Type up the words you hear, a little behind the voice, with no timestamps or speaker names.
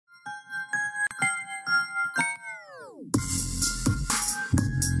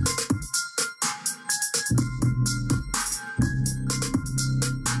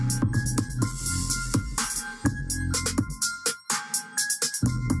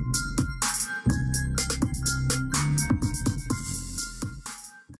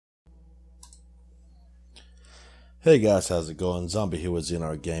Hey guys, how's it going? Zombie here with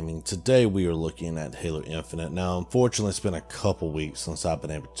ZNR Gaming. Today we are looking at Halo Infinite. Now, unfortunately, it's been a couple weeks since I've been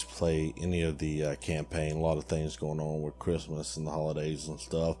able to play any of the campaign. A lot of things going on with Christmas and the holidays and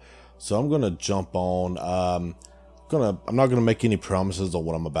stuff. So I'm gonna jump on. I'm not gonna make any promises on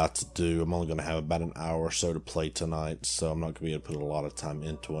what I'm about to do. I'm only gonna have about an hour or so to play tonight, so I'm not gonna be able to put a lot of time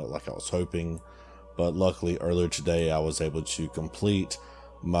into it like I was hoping. But luckily, earlier today I was able to complete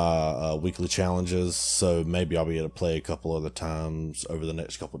my weekly challenges, so maybe I'll be able to play a couple other times over the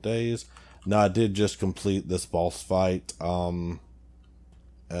next couple days. Now, I did just complete this boss fight, and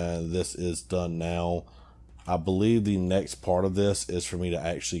this is done now. I believe the next part of this is for me to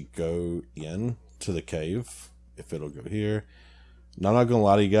actually go in to the cave, if it'll go here. Now, I'm not gonna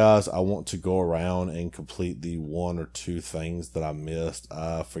lie to you guys, I want to go around and complete the one or two things that I missed. Did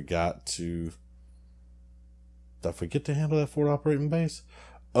I forget to handle that forward operating base?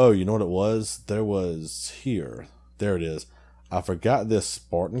 Oh, you know what it was? There was here. There it is. I forgot this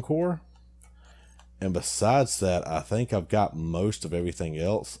Spartan core. And besides that, I think I've got most of everything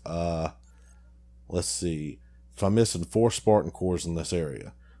else. Let's see. So I'm missing 4 Spartan cores in this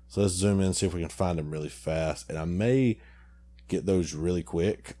area. So let's zoom in and see if we can find them really fast. And I may get those really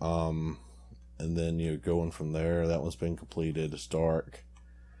quick. And then, going from there. That one's been completed. It's dark.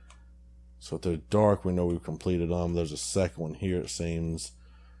 So if they're dark, we know we've completed them. There's a second one here, it seems.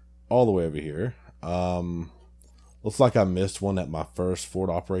 All the way over here. Looks like I missed one at my first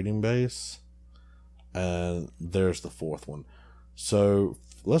forward operating base. And there's the 4th one. So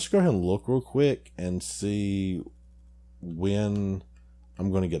let's go ahead and look real quick and see when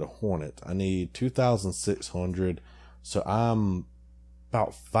I'm going to get a Hornet. I need 2,600. So I'm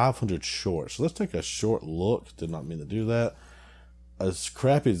about 500 short. So let's take a short look. Did not mean to do that. As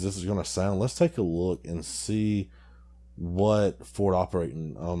crappy as this is going to sound, let's take a look and see what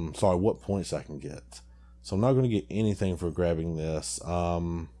what points I can get. So I'm not going to get anything for grabbing this.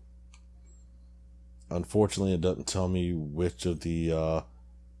 Unfortunately, it doesn't tell me which of the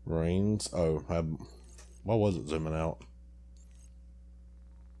Marines. Why was it zooming out?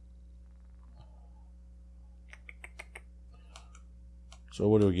 So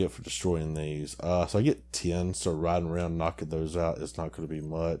what do we get for destroying these? So I get 10, so riding around knocking those out is not going to be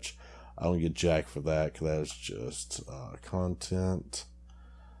much. I don't get jack for that because that's just content.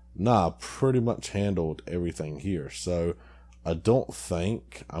 Nah, I pretty much handled everything here. So I don't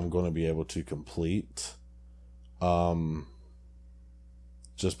think I'm going to be able to complete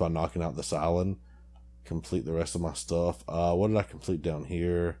just by knocking out this island. Complete the rest of my stuff. What did I complete down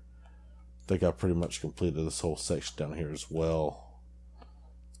here? I think I pretty much completed this whole section down here as well.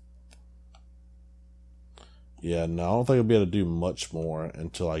 Yeah, no, I don't think I'll be able to do much more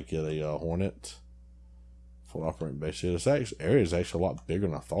until I get a Hornet for operating base. This area is actually a lot bigger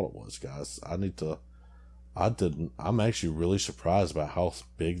than I thought it was, guys. I'm actually really surprised about how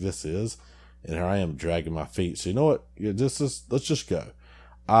big this is, and here I am dragging my feet. So you know what? Let's just go.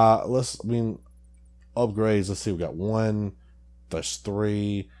 Upgrades. Let's see. We got 1. That's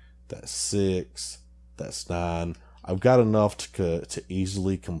 3. That's 6. That's 9. I've got enough to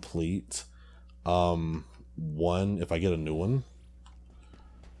easily complete. 1 if I get a new one.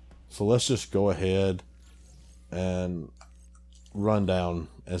 So let's just go ahead and run down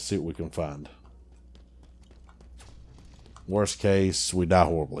and see what we can find. Worst case, we die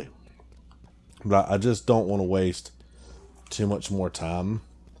horribly. But I just don't want to waste too much more time.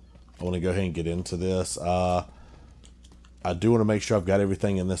 I want to go ahead and get into this. I do want to make sure I've got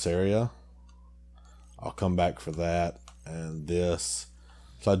everything in this area. I'll come back for that and this.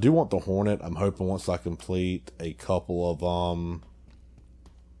 So I do want the Hornet. I'm hoping once I complete a couple of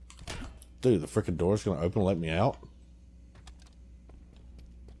Dude, the freaking door's gonna open and let me out.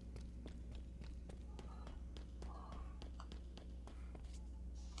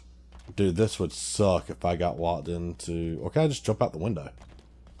 Dude, this would suck if I got locked into... Okay, I just jump out the window.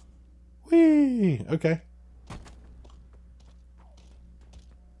 Whee! Okay.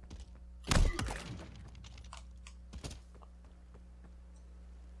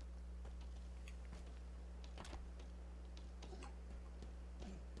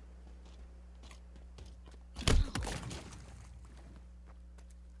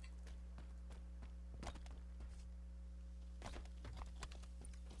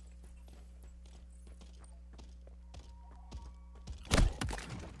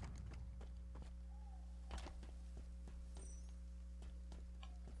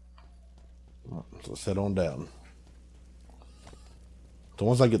 So let's head on down. So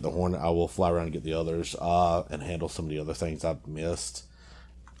once I get the Hornet, I will fly around and get the others, and handle some of the other things I've missed.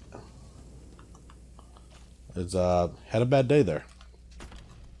 It's had a bad day there.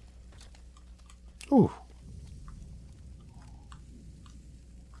 Ooh.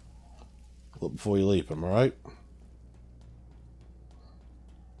 Look before you leap, am I right?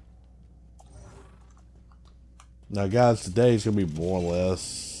 Now guys, today is going to be more or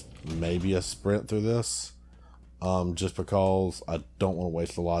less maybe a sprint through this. Just because I don't want to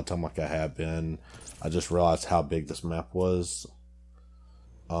waste a lot of time like I have been. I just realized how big this map was.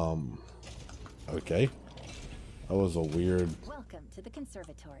 Okay. That was a weird... Welcome to the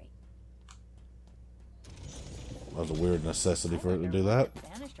conservatory. That was a weird necessity for it to do that.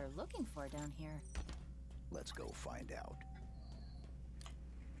 What Banished are looking for down here. Let's go find out.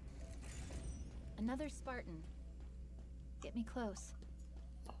 Another Spartan. Get me close.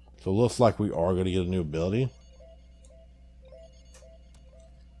 So it looks like we are going to get a new ability.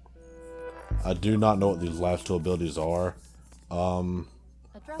 I do not know what these last two abilities are.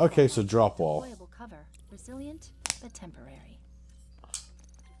 Okay, so drop wall. Cover. Resilient, but temporary.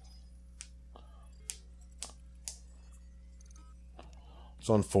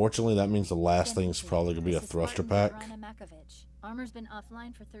 So unfortunately, that means the last thing is probably going to be a thruster pack. Armor's been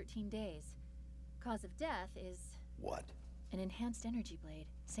offline for 13 days. Cause of death is... What? An enhanced energy blade.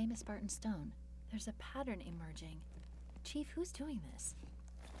 Same as Spartan Stone. There's a pattern emerging. Chief, who's doing this?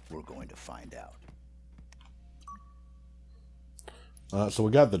 We're going to find out. So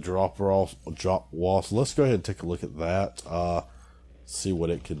we got the drop wall. So let's go ahead and take a look at that. See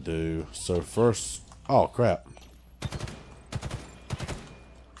what it can do. So first... Oh, crap.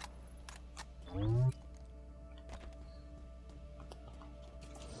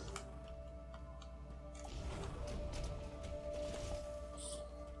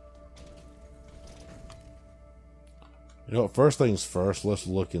 You know, first things first, let's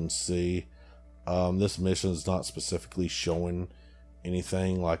look and see. This mission is not specifically showing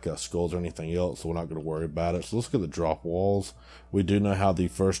anything like skulls or anything else, so we're not going to worry about it. So let's look at the drop walls. We do know how the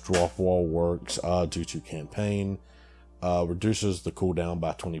first drop wall works due to campaign. Reduces the cooldown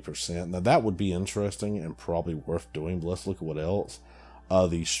by 20%. Now that would be interesting and probably worth doing, but let's look at what else.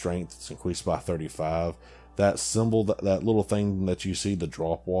 The strength is increased by 35. That symbol, that little thing that you see, the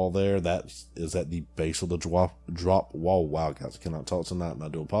drop wall there, that is at the base of the drop wall. Wow, guys, I cannot talk tonight, and I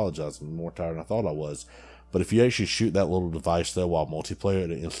do apologize. I'm more tired than I thought I was. But if you actually shoot that little device there while multiplayer,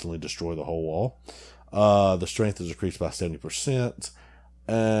 it'll instantly destroy the whole wall. The strength is increased by 70%.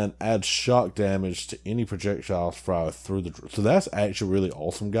 And adds shock damage to any projectiles fired through the... So that's actually really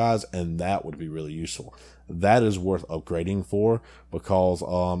awesome, guys, and that would be really useful. That is worth upgrading for, because a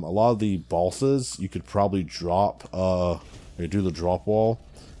lot of the bosses, you could probably drop, do the drop wall,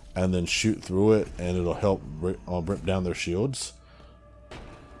 and then shoot through it, and it'll help rip down their shields.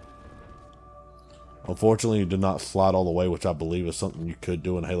 Unfortunately, you did not slide all the way, which I believe is something you could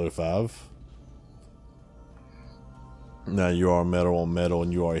do in Halo 5. Now, you are metal on metal,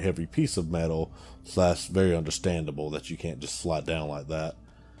 and you are a heavy piece of metal, so that's very understandable that you can't just slide down like that.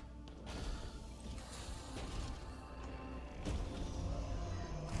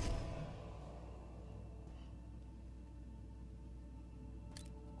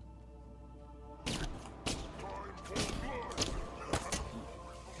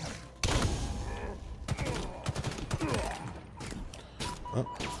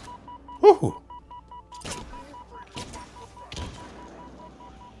 Woohoo!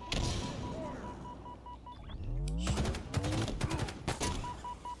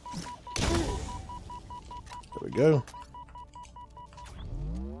 There we go.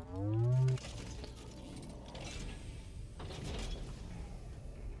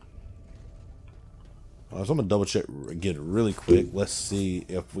 So I'm gonna double check again really quick. Let's see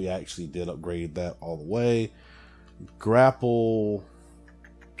if we actually did upgrade that all the way. Grapple.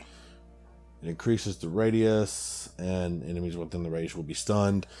 It increases the radius, and enemies within the radius will be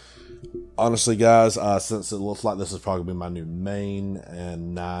stunned. Honestly, guys, since it looks like this is probably going to be my new main,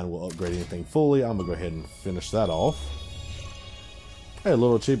 and 9 will upgrade anything fully, I'm going to go ahead and finish that off. Hey, a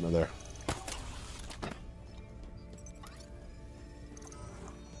little achievement there.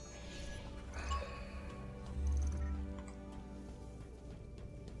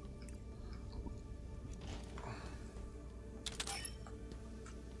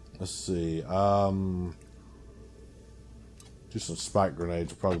 Let's see. Do some spike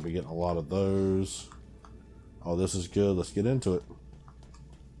grenades. We'll probably be getting a lot of those. Oh, this is good. Let's get into it.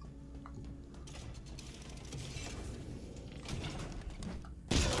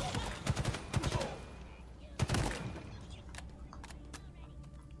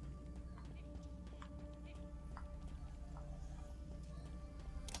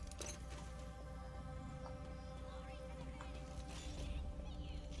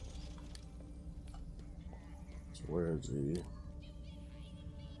 So where is he?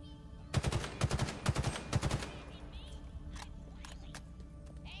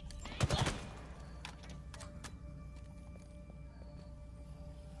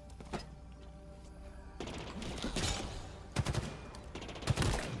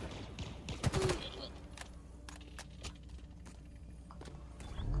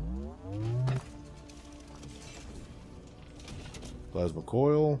 Plasma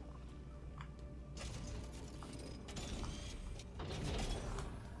coil.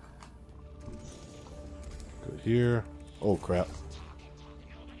 Go here. Oh crap.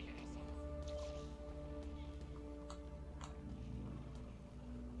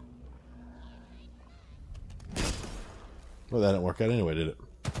 Well, that didn't work out anyway, did it?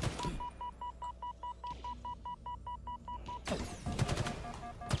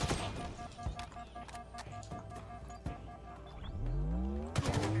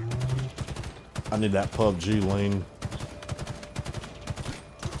 I need that PUBG lane.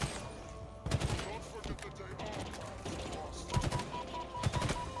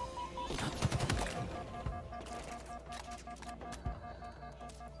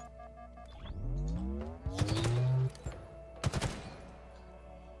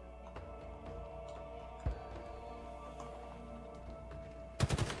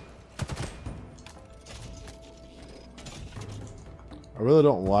 I really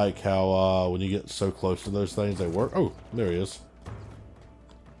don't like how when you get so close to those things they work. Oh, there he is.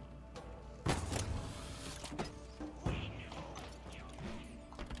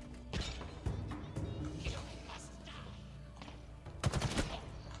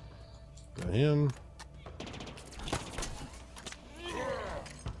 Got him.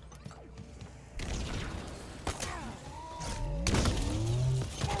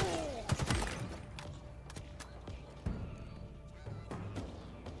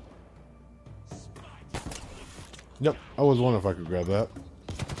 Yep, I was wondering if I could grab that.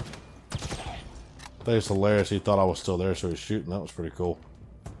 I think it's hilarious. He thought I was still there, so he was shooting. That was pretty cool.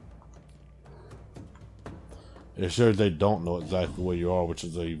 It shows they don't know exactly where you are, which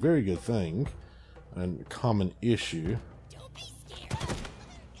is a very good thing and a common issue. Don't be scared.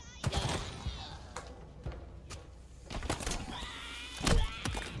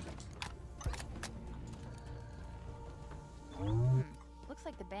 Looks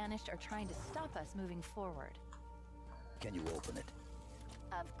like the Banished are trying to stop us moving forward. Can you open it?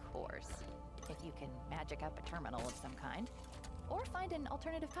 Of course. If you can magic up a terminal of some kind. Or find an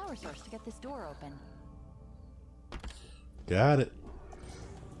alternative power source to get this door open. Got it.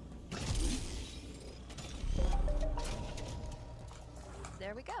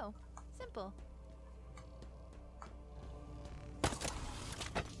 There we go. Simple.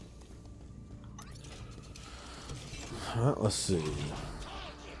 Let's see.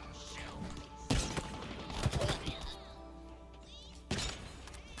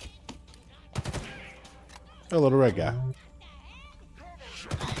 A little red guy.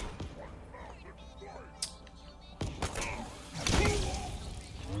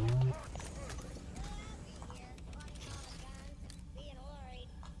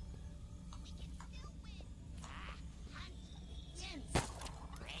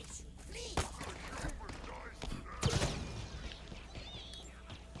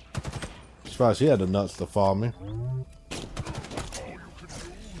 Surprised he had the nuts to follow me.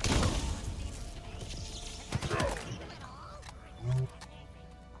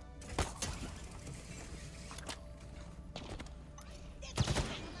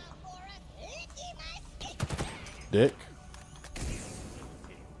 Dick.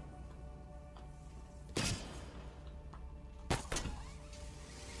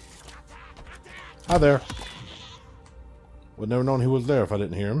 Hi there. Would never known he was there if I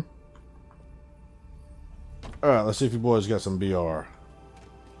didn't hear him. Alright, let's see if you boys got some BR.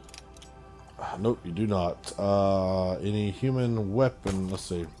 Nope, you do not. Any human weapon? Let's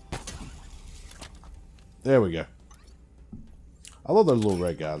see. There we go. I love those little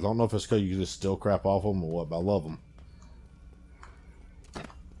red guys. I don't know if it's because you can just steal crap off them or what, but I love them.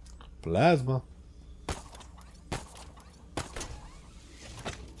 Plasma.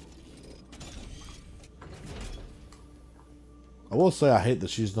 I will say I hate that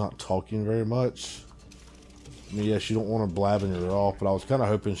she's not talking very much. I mean, yes, you don't want her blabbing her off, but I was kind of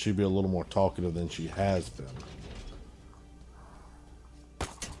hoping she'd be a little more talkative than she has been.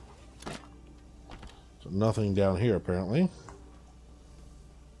 So nothing down here, apparently.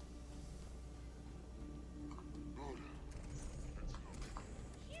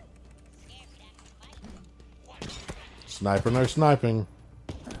 Sniper, no sniping.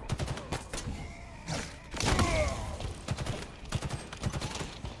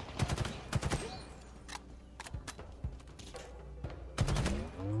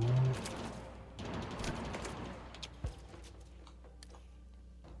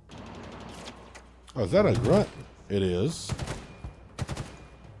 Oh, is that a grunt? It is.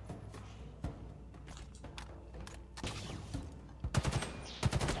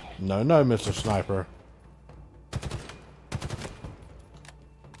 No, no, Mr. Sniper.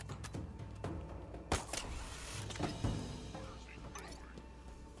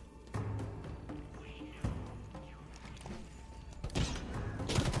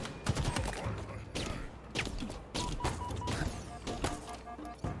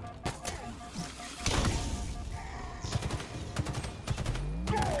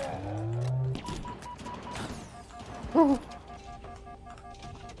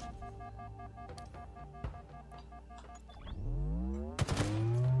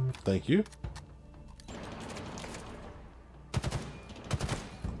 Thank you.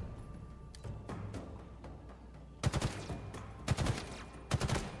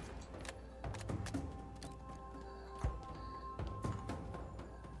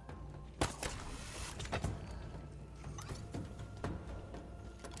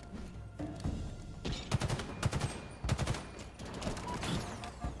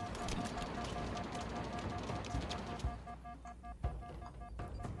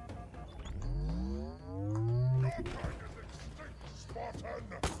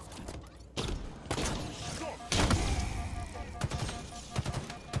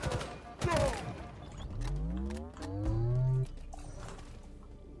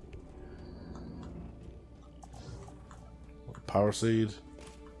 Power seed.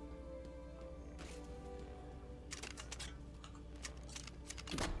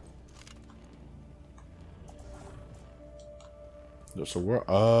 So where?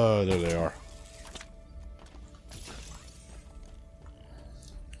 Oh, there they are.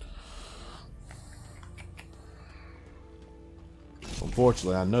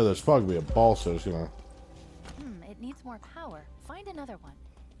 Unfortunately, I know there's probably gonna be a boss that's gonna. It needs more power. Find another one.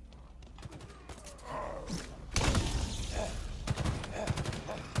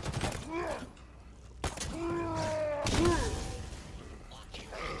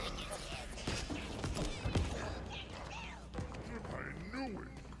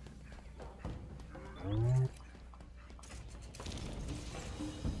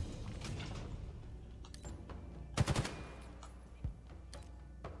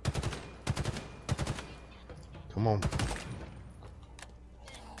 Come on.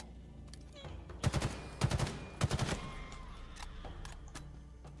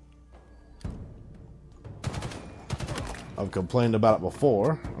 I've complained about it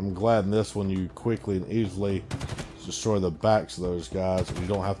before. I'm glad in this one you quickly and easily destroy the backs of those guys and you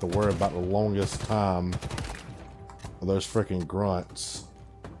don't have to worry about the longest time of those freaking grunts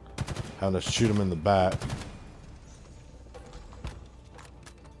having to shoot them in the back.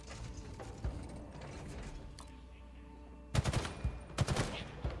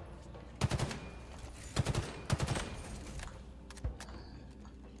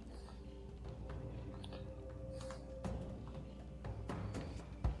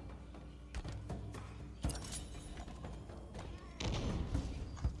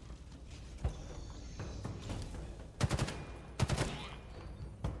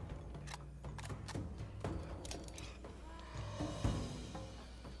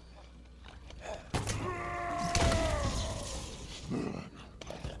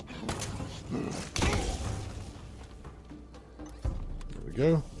 There we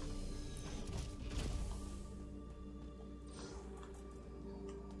go.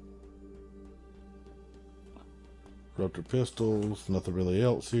 Rupture pistols, nothing really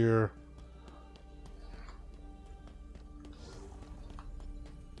else here.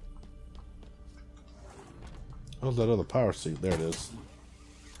 Where's that other power seat? There it is.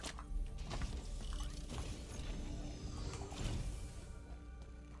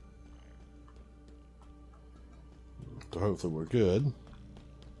 So hopefully we're good.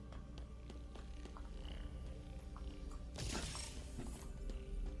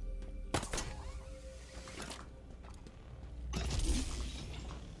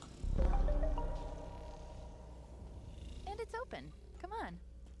 And it's open. Come on.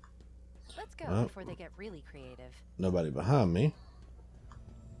 Let's go Well, before they get really creative. nobody behind me.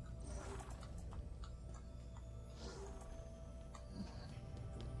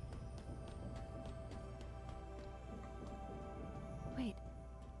 Wait.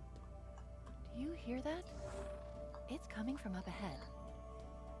 Do you hear that? It's coming from up ahead.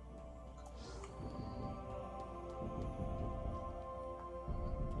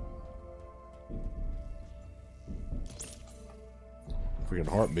 Freaking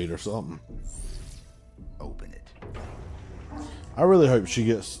heartbeat or something. Open it. I really hope she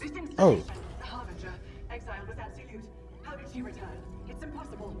gets. Oh, The Harbinger. Exile was absolute. How did she return? It's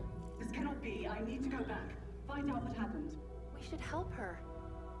impossible. This cannot be. I need to go back. Find out what happened. We should help her.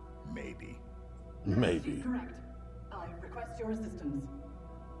 Maybe. maybe. She's correct. I request your assistance.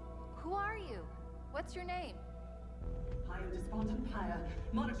 Who are you? What's your name? I am Despondent Pyre,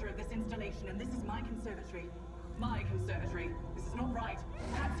 monitor of this installation, and this is my conservatory. My conservatory. This is not right.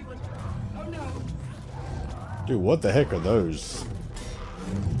 Perhaps you would... Oh no! Dude, what the heck are those?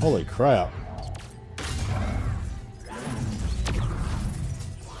 Holy crap.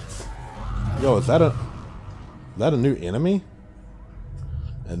 Yo, is that a new enemy?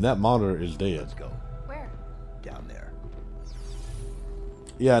 And that monitor is dead. Let's go. Where? down there.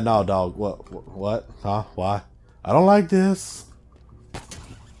 Yeah, no, dog. What? Huh? Why? I don't like this.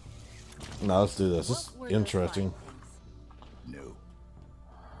 No, let's do this. This is interesting. No.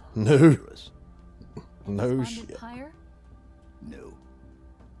 No. Dangerous. No Despondent shit. Pyre? No.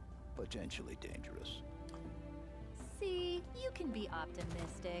 Potentially dangerous. See, you can be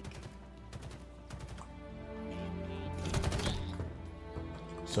optimistic.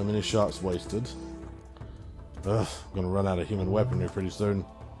 So many shots wasted. Ugh, I'm gonna run out of human weaponry pretty soon.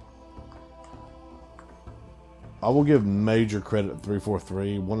 I will give major credit to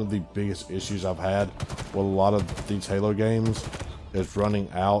 343. One of the biggest issues I've had with a lot of these Halo games is running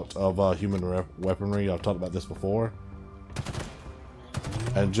out of human weaponry. I've talked about this before.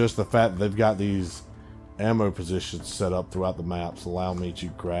 And just the fact that they've got these ammo positions set up throughout the maps allow me to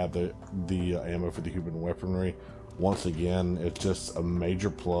grab the ammo for the human weaponry. Once again, it's just a major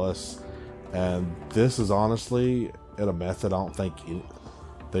plus. And this is honestly in a method I don't think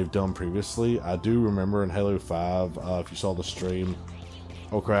they've done previously. I do remember in Halo 5, if you saw the stream.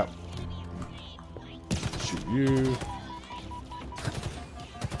 Oh crap. Shoot you.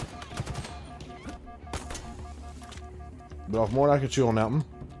 Bit off more than I could chew on that one.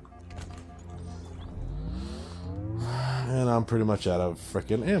 And I'm pretty much out of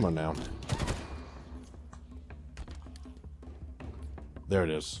freaking ammo now. There it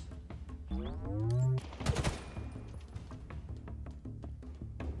is.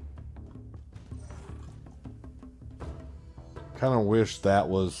 Kind of wish that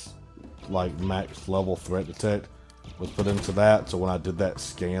was like max level threat detect was put into that, so when I did that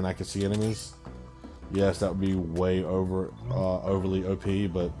scan I could see enemies. Yes, that would be way overly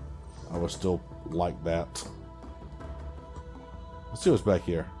OP, but I would still like that. Let's see what's back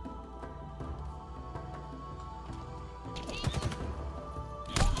here.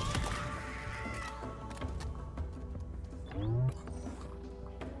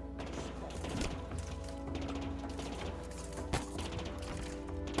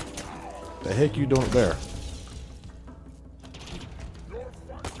 The heck you doing there?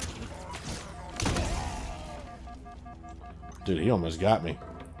 Dude, he almost got me.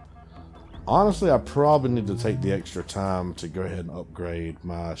 Honestly, I probably need to take the extra time to go ahead and upgrade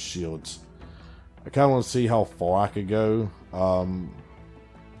my shields. I kind of want to see how far I could go. Do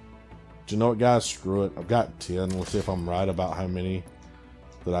you know what, guys? Screw it. I've got 10. Let's see if I'm right about how many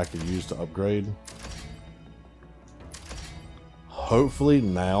that I could use to upgrade. Hopefully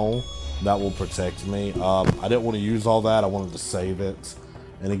now that will protect me. I didn't want to use all that. I wanted to save it.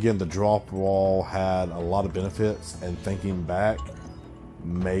 And again, the drop wall had a lot of benefits, and thinking back,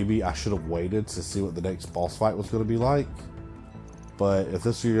 maybe I should have waited to see what the next boss fight was going to be like. But if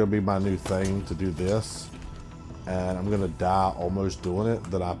this is going to be my new thing to do this, and I'm going to die almost doing it,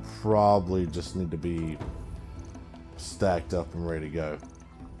 then I probably just need to be stacked up and ready to go.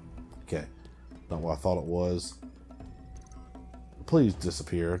 Okay, not what I thought it was. Please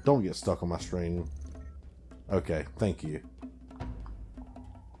disappear. Don't get stuck on my string. Okay, thank you.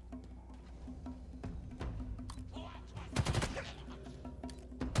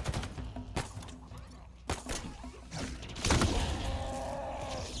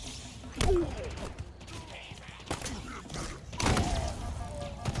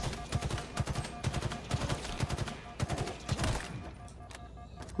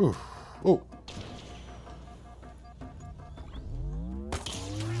 Whew. Oh.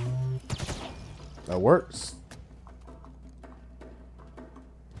 That works.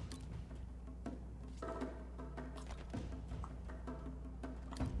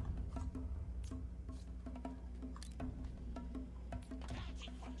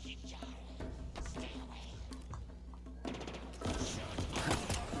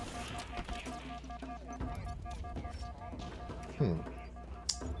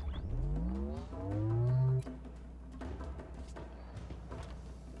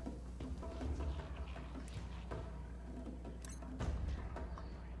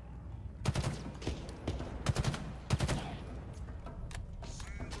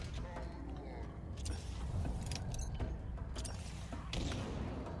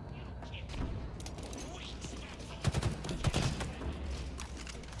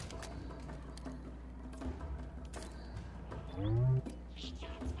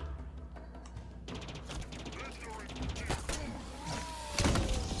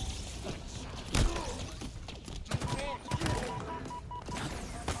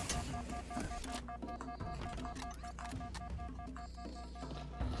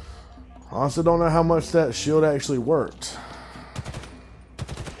 Honestly, don't know how much that shield actually worked.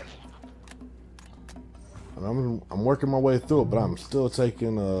 And I'm working my way through it, but I'm still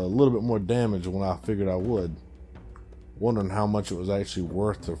taking a little bit more damage than I figured I would. Wondering how much it was actually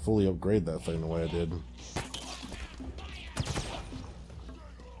worth to fully upgrade that thing the way I did.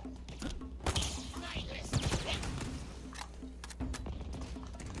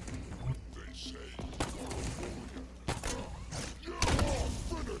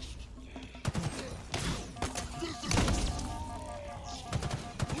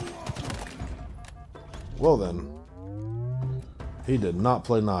 Well then, he did not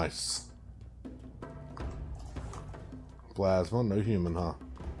play nice. Plasma, no human, huh?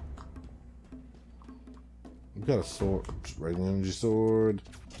 We've got a sword, regular energy sword.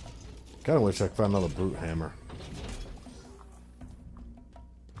 Kinda wish I could find another brute hammer.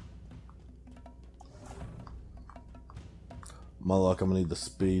 My luck, I'm gonna need the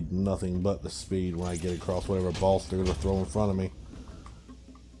speed, nothing but the speed when I get across whatever boss they're gonna throw in front of me.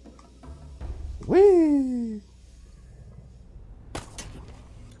 Whee!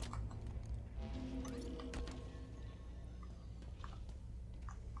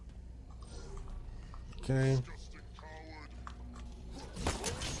 Okay.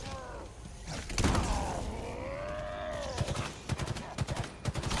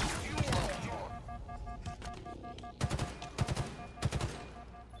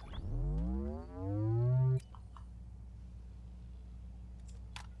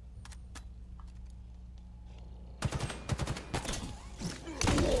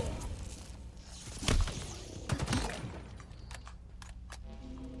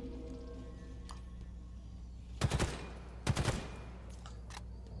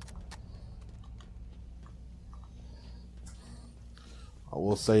 I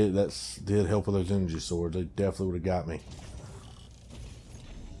will say that did help with those energy swords. They definitely would have got me.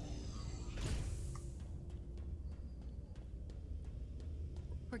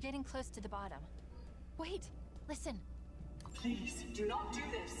 We're getting close to the bottom. Wait, listen. Please, do not do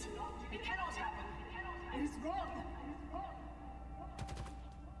this. It cannot happen. It is wrong.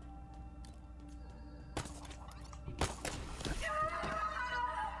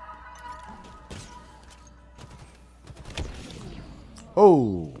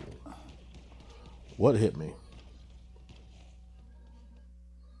 Oh! What hit me?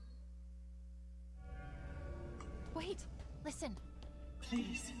 Wait, listen.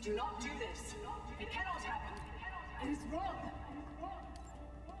 Please, do not do this. It cannot happen. It is wrong.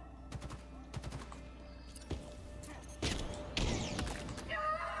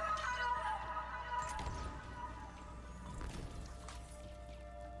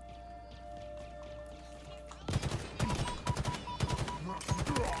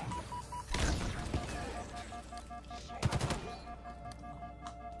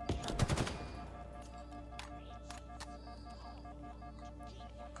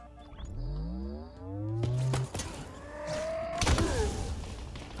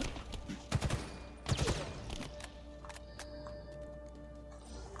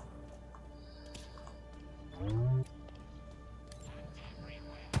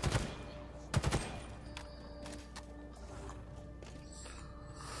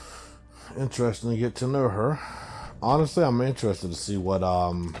 Interesting to get to know her. Honestly, I'm interested to see what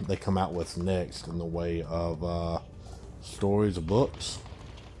they come out with next in the way of stories or books.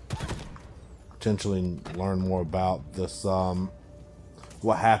 Potentially learn more about this,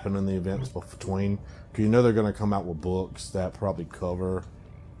 what happened in the events between. Because you know they're going to come out with books that probably cover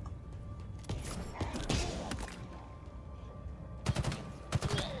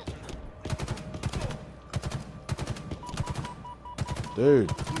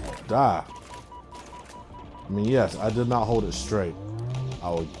dude, die. I mean, yes, I did not hold it straight. I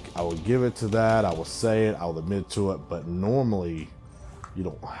would give it to that. I will say it. I will admit to it. But normally, you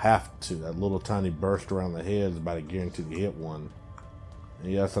don't have to. That little tiny burst around the head is about to guarantee to hit one.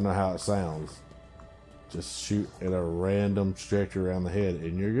 And yes, I know how it sounds. Just shoot at a random trajectory around the head,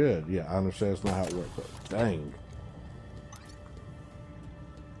 and you're good. Yeah, I understand that's not how it works. But dang.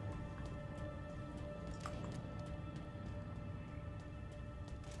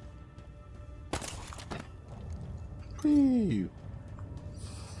 Whew.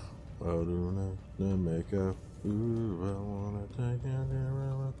 Oh, do the makeup. Ooh, I wanna take it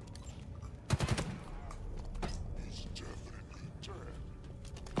around.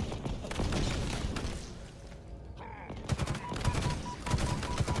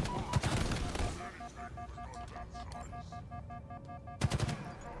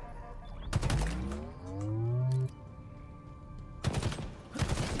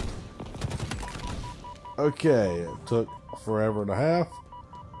 Okay, it took forever and a half,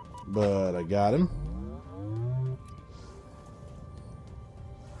 but I got him.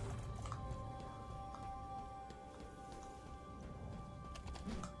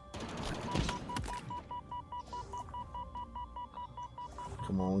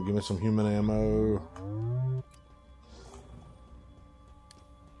 Come on, give me some human ammo.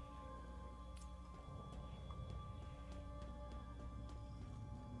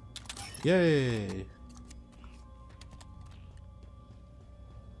 Yay!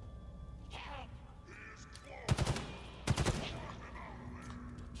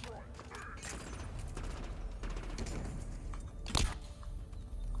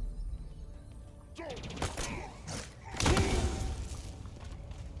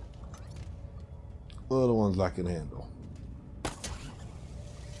 Little ones I can handle.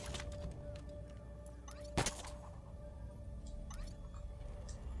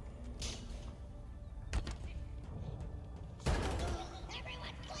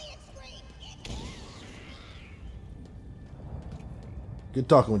 Good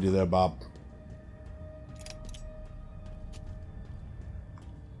talking with you there, Bob.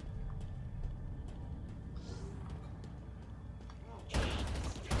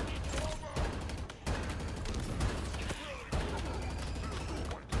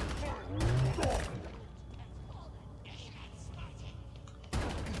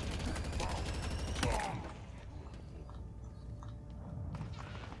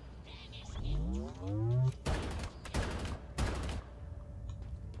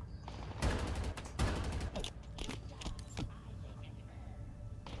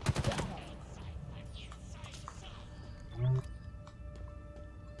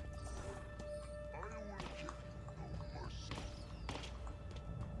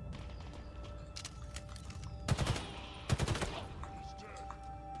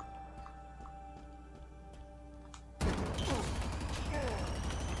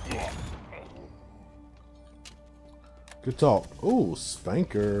 Good talk. Ooh,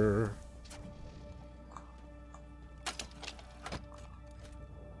 spanker.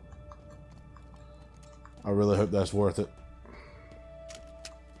 I really hope that's worth it.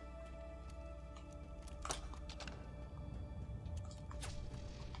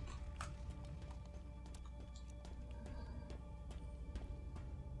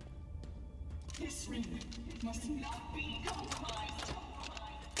 This ring must not be compromised.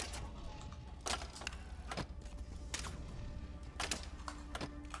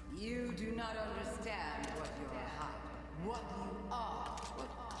 You do not understand what you're hiding, what you are, what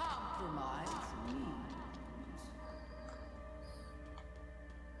compromise means.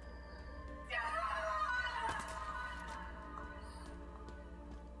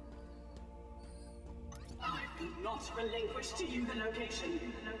 I will not relinquish to you the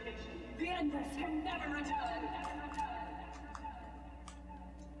location. The Endless can never return.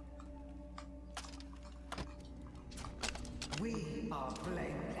 We are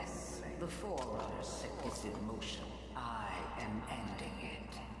blameless. The Forerunner set this in motion. I am ending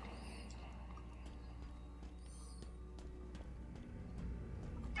it.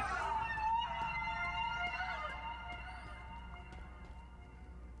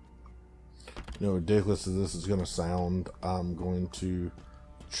 You know, ridiculous as this is going to sound, I'm going to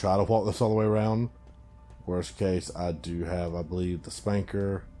try to walk this all the way around. Worst case, I do have, I believe, the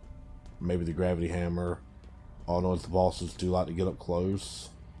spanker, maybe the gravity hammer. All I know is the bosses do like to get up close.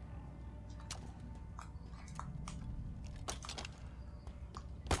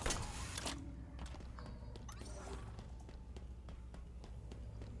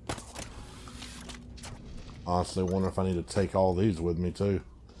 Honestly, I wonder if I need to take all these with me too.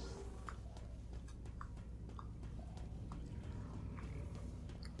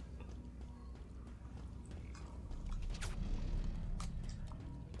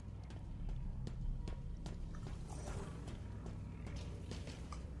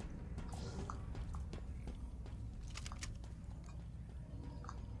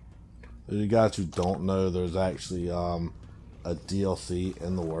 You guys who don't know, there's actually a DLC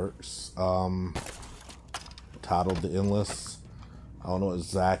in the works titled The Endless. I don't know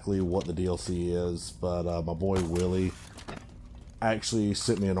exactly what the DLC is, but my boy Willie actually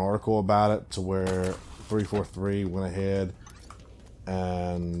sent me an article about it to where 343 went ahead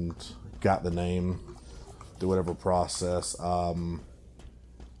and got the name through whatever process.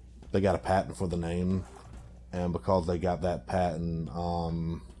 They got a patent for the name, and because they got that patent,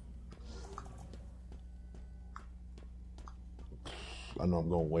 I know I'm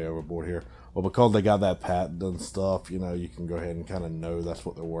going way overboard here. Well, because they got that patent and stuff, you know, you can go ahead and kind of know that's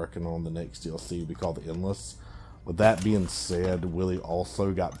what they're working on. The next DLC we call The Endless. With that being said, Willie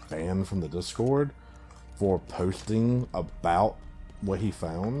also got banned from the Discord for posting about what he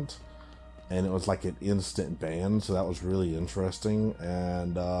found. And it was like an instant ban, so that was really interesting.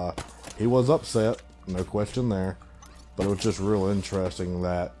 And he was upset, no question there. But it was just real interesting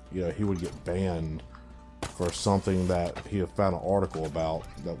that, you know, he would get banned for something that he had found an article about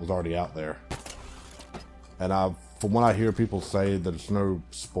that was already out there. And from what I hear people say, there's no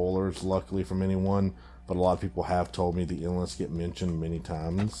spoilers, luckily, from anyone, but a lot of people have told me the Endless get mentioned many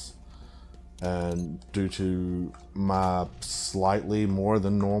times. And due to my slightly more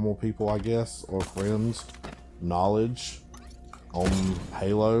than normal people, I guess, or friends, knowledge on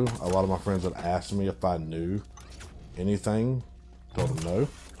Halo, a lot of my friends had asked me if I knew anything. Told them no.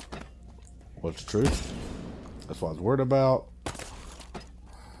 What's the truth? That's what I was worried about.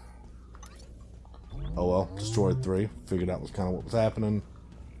 Oh well, destroyed 3. Figured out was kind of what was happening.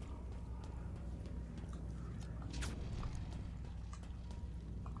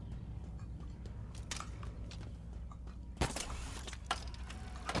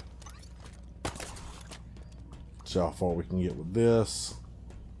 See how far we can get with this.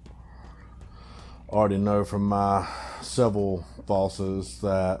 Already know from my several bosses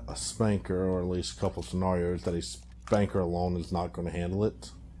that a spanker, or at least a couple scenarios, that a spanker alone is not going to handle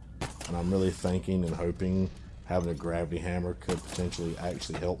it. And I'm really thinking and hoping having a gravity hammer could potentially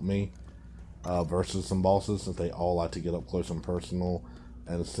actually help me versus some bosses, since they all like to get up close and personal,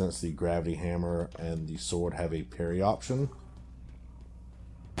 and since the gravity hammer and the sword have a parry option.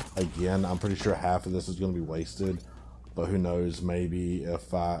 Again, I'm pretty sure half of this is going to be wasted, but who knows, maybe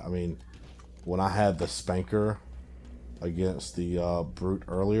if I mean, when I had the spanker against the brute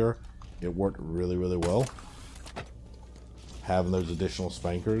earlier, it worked really, really well, having those additional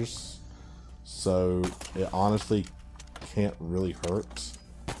spankers. So it honestly can't really hurt.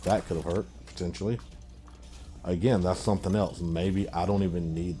 That could have hurt, potentially. Again, that's something else. Maybe I don't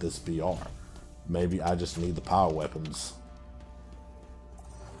even need this BR. Maybe I just need the power weapons.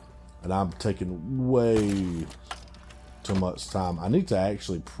 And I'm taking way too much time. I need to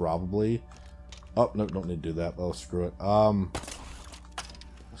actually probably... Oh, no, don't need to do that. Oh, screw it.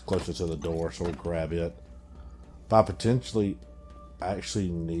 It's closer to the door, so we'll grab it. But I potentially actually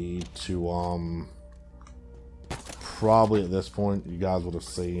need to, probably at this point, you guys would have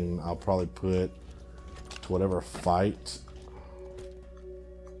seen, I'll probably put to whatever fight.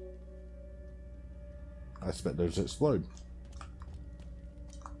 I expect those to explode.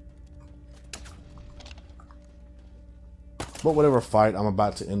 But whatever fight I'm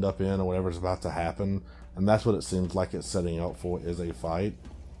about to end up in, or whatever's about to happen, and that's what it seems like it's setting up for, is a fight.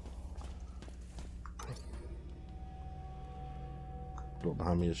 Door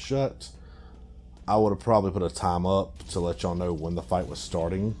behind me is shut. I would have probably put a time up to let y'all know when the fight was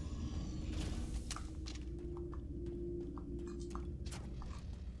starting.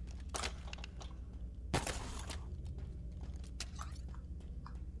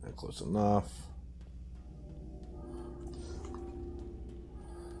 Not close enough.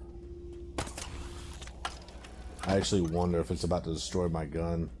 I actually wonder if it's about to destroy my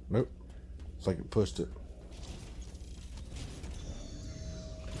gun. Nope. It's like it pushed it.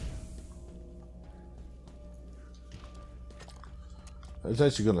 It's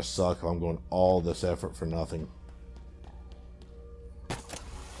actually going to suck if I'm going all this effort for nothing. I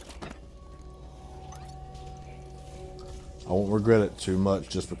won't regret it too much,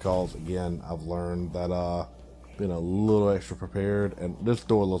 just because, again, I've learned that being a little extra prepared, and this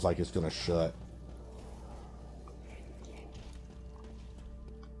door looks like it's going to shut.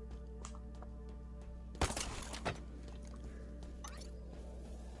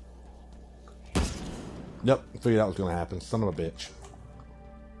 Yep, figured out what was going to happen. Son of a bitch.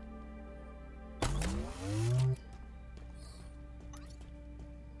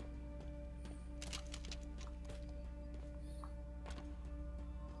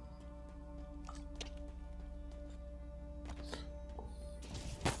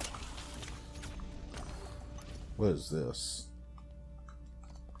 What is this?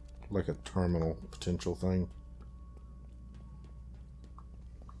 Like a terminal potential thing.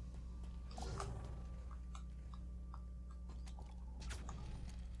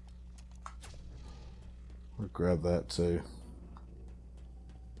 I'll grab that too.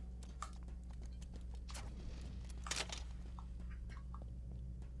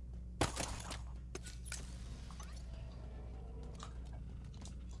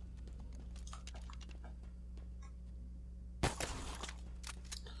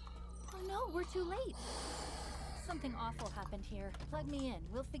 We're too late. Something awful happened here. Plug me in.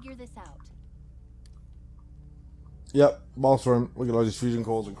 We'll figure this out. Yep, boss room. Look at all these fusion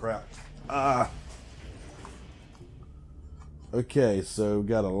coils and crap. Okay, so we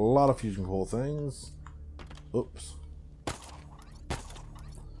got a lot of fusion coil things. Oops.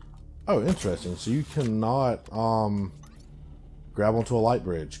 Oh, interesting. So you cannot grab onto a light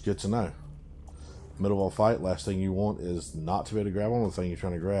bridge. Good to know. Middle of a fight, last thing you want is not to be able to grab on the thing you're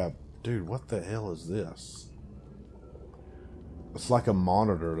trying to grab. Dude, what the hell is this? It's like a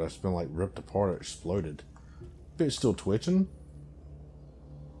monitor that's been like ripped apart or exploded. It's still twitching?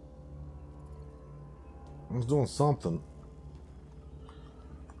 It's doing something.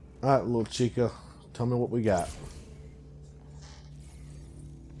 Alright, little chica. Tell me what we got.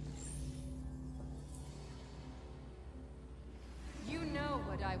 You know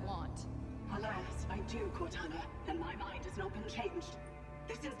what I want. Alas, I do, Cortana, and my mind has not been changed.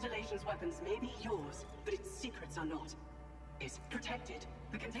 This installation's weapons may be yours, but its secrets are not. It's protected.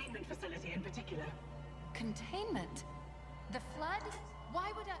 The containment facility in particular. Containment? The Flood?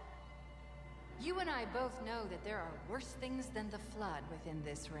 Why would I... You and I both know that there are worse things than the Flood within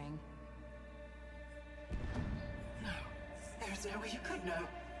this ring. No. There's no way you could know.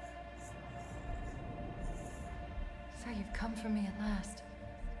 So you've come for me at last.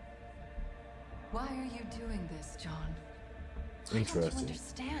 Why are you doing this, John? I don't Interesting.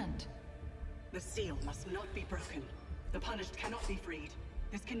 understand. The seal must not be broken. The punished cannot be freed.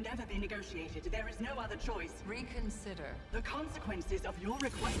 This can never be negotiated. There is no other choice. Reconsider. The consequences of your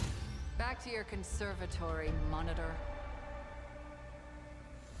request. Back to your conservatory, Monitor.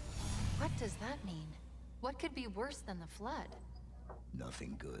 What does that mean? What could be worse than the Flood?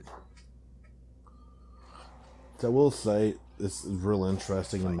 Nothing good. So I will say, this is real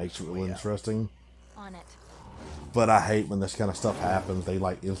interesting and makes it real interesting. On it. But I hate when this kind of stuff happens. They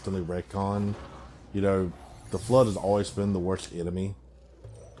like instantly retcon. You know, the Flood has always been the worst enemy.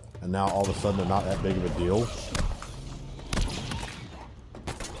 And now all of a sudden they're not that big of a deal.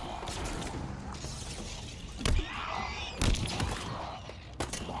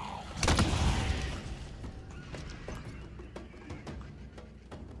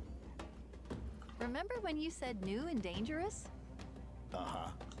 Remember when you said new and dangerous? Uh-huh.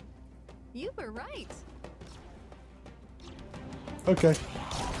 You were right. Okay.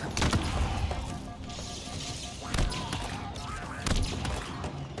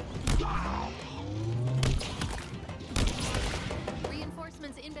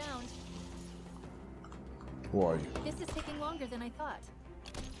 Reinforcements inbound. Who are you? This is taking longer than I thought.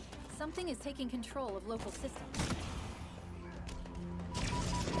 Something is taking control of local systems.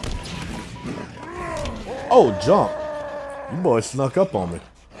 Oh, jump! You boys snuck up on me.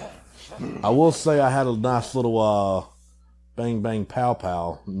 I will say I had a nice little bang bang pow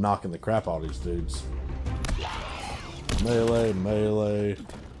pow knocking the crap out of these dudes. Melee, melee.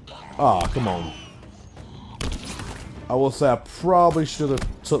 Ah, come on. I will say I probably should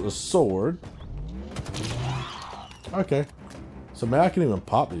have took the sword. Okay. So maybe I can even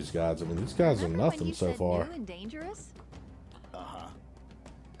pop these guys. I mean, these guys are Remember when nothing you so said far. new and dangerous? Uh-huh.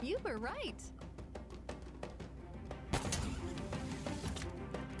 You were right.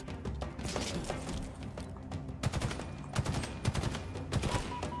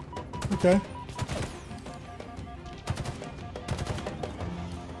 Okay.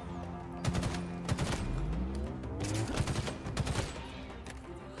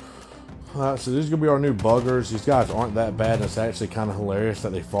 Alright, so these are going to be our new buggers. These guys aren't that bad, and it's actually kind of hilarious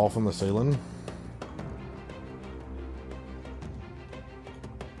that they fall from the ceiling.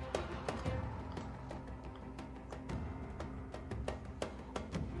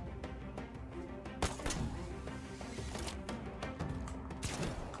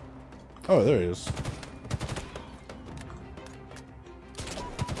 Oh, there he is.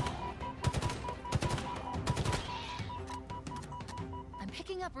 I'm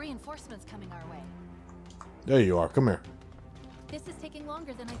picking up reinforcements coming our way. There you are. Come here. This is taking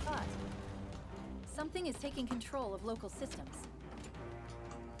longer than I thought. Something is taking control of local systems.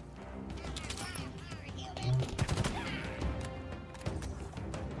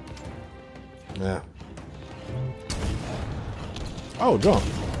 Yeah. Oh, jump.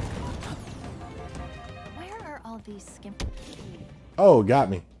 Where are all these skimp? Oh, got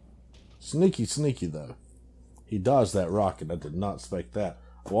me. Sneaky, sneaky, though. He dodged that rocket. I did not expect that.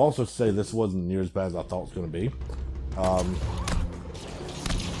 I will also say this wasn't near as bad as I thought it was going to be.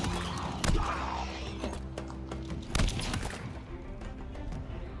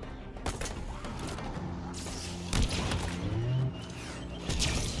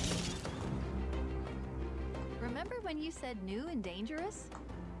 Remember when you said new and dangerous?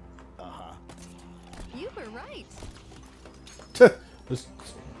 Uh-huh. You were right.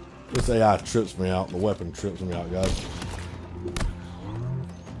 This AI trips me out. The weapon trips me out, guys.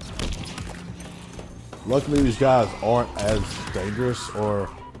 Luckily, these guys aren't as dangerous or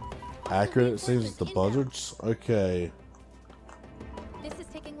accurate, it seems, as the buzzards. Okay. This is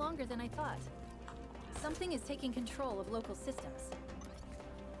taking longer than I thought. Something is taking control of local systems.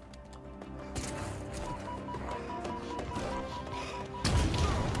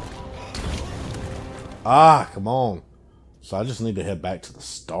 Ah, come on. So I just need to head back to the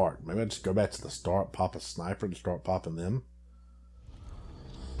start. Maybe I just go back to the start, pop a sniper, and start popping them.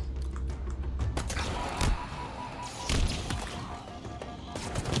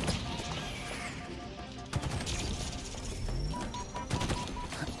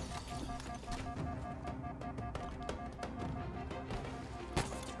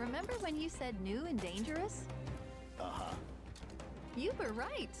 Remember when you said new and dangerous? Uh-huh. You were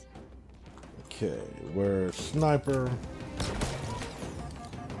right. Okay, where's sniper?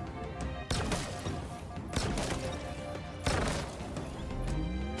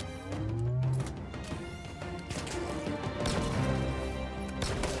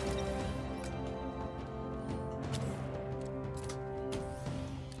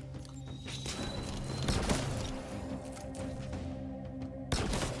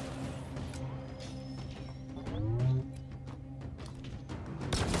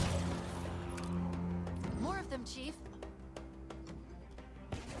 More of them, Chief.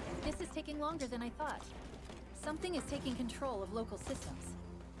 This is taking longer than I thought. Something is taking control of local systems.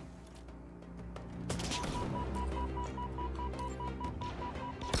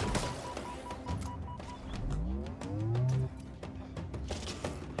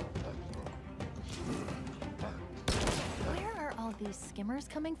 Where are all these skimmers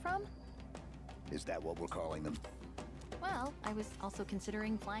coming from? Is that what we're calling them? Well, I was also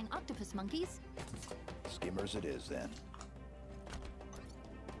considering flying octopus monkeys. Skimmers it is, then.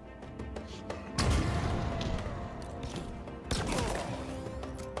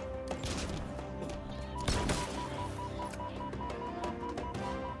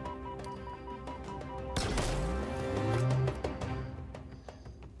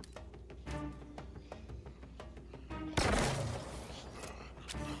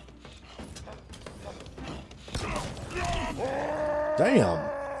 Damn.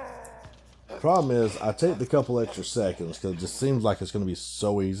 Problem is, I take the couple extra seconds because it just seems like it's going to be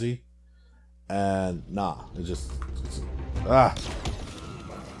so easy. And nah, it just... ah.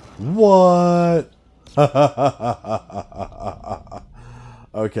 What?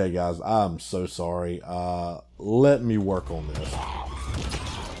 Okay, guys, I'm so sorry. Let me work on this.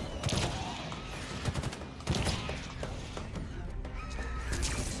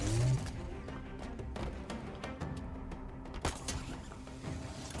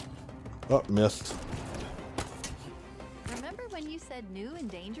 Oh, missed. Remember when you said new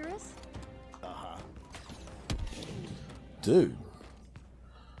and dangerous? Uh-huh. Dude.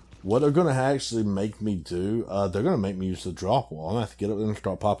 What they're going to actually make me do, they're going to make me use the drop wall. I'm going to have to get up there and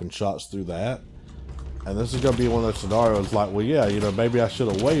start popping shots through that. And this is going to be one of those scenarios like, well, yeah, you know, maybe I should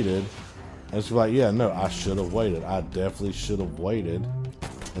have waited. And it's like, yeah, no, I should have waited. I definitely should have waited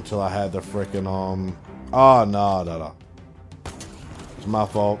until I had the freaking, oh, no. It's my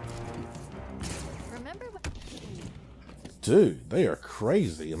fault. Dude, they are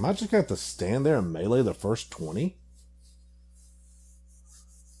crazy. Am I just going to have to stand there and melee the first 20?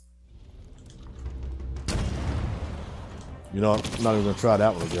 You know what? I'm not even going to try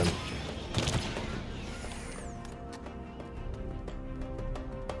that one again.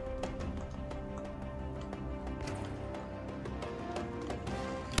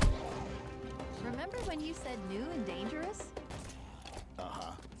 Remember when you said new and dangerous?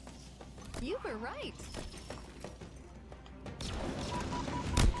 Uh-huh. You were right.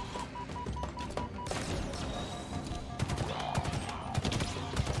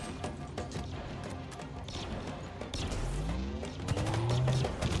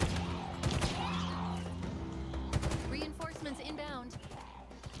 Reinforcements inbound.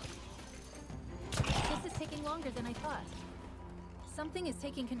 This is taking longer than I thought. Something is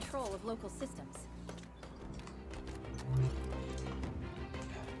taking control of local systems.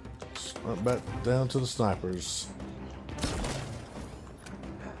 Right back down to the snipers.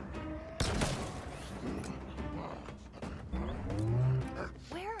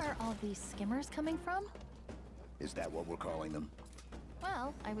 Where are all these skimmers coming from? Is that what we're calling them?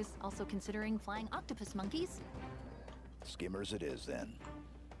 Well, I was also considering flying octopus monkeys. Skimmers it is, then.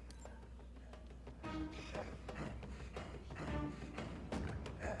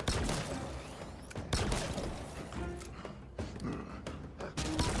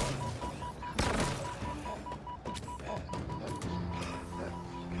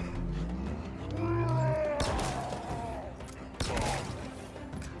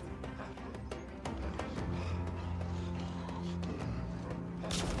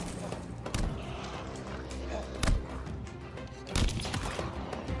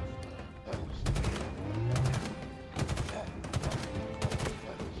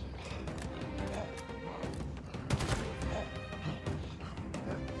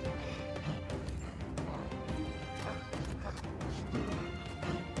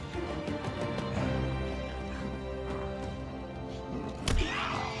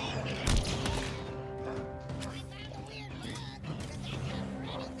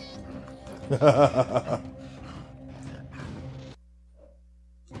 More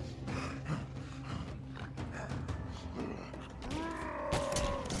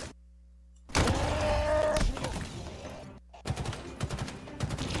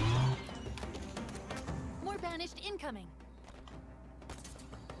banished incoming.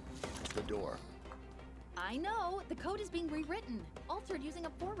 The door. I know. The code is being rewritten, altered using a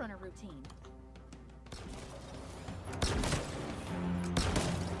Forerunner routine.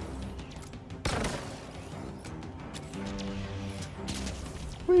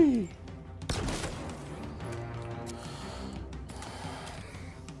 Whee!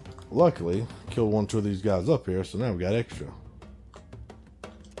 Luckily, killed 1 or 2 of these guys up here, so now we got extra.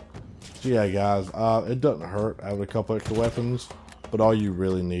 So yeah, guys, it doesn't hurt having a couple extra weapons, but all you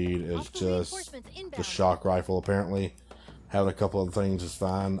really need is just the shock rifle, apparently. Having a couple of things is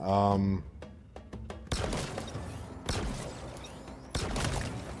fine.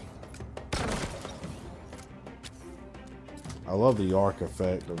 I love the arc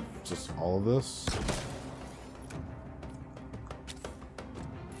effect of just all of this.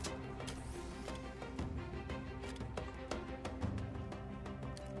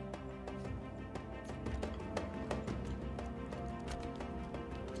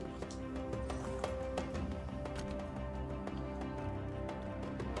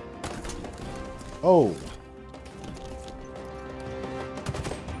 Oh!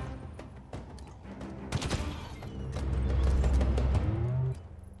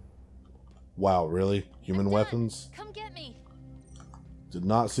 Wow, really? Human weapons? Come get me. Did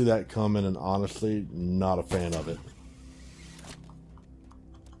not see that coming, and honestly, not a fan of it.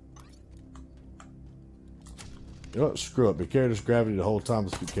 You know what? Screw it. Be carrying this gravity the whole time.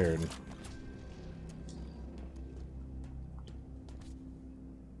 Let's be carrying.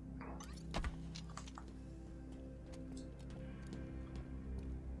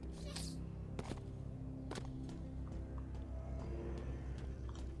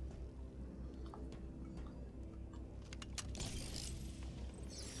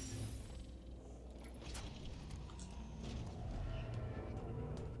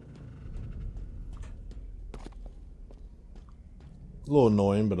 A little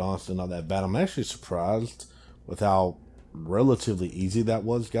annoying, but honestly not that bad. I'm actually surprised with how relatively easy that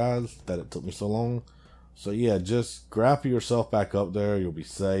was, guys, that it took me so long. So yeah, just grapple yourself back up there. You'll be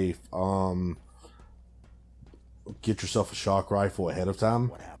safe. Get yourself a shock rifle ahead of time.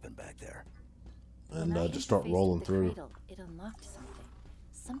 What happened back there? And When I just start interfaced rolling with the through. cradle, it unlocked something.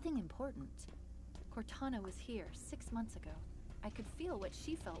 Something important. Cortana was here 6 months ago. I could feel what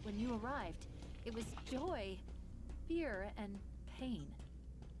she felt when you arrived. It was joy, fear, and pain.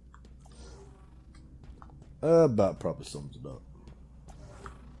 About probably sums it up.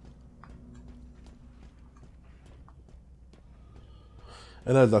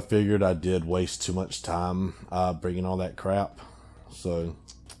 And as I figured, I did waste too much time bringing all that crap. So,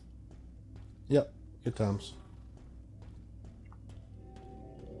 yep, good times.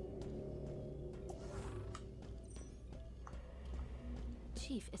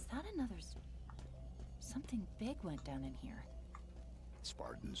 Chief, is that another... Something big went down in here.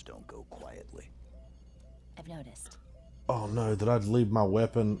 Spartans don't go quietly. I've noticed. Oh no, did I leave my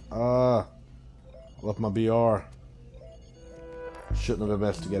weapon? I left my BR. Shouldn't have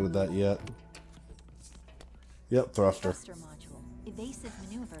investigated that yet. Yep, thruster. Thruster module. Evasive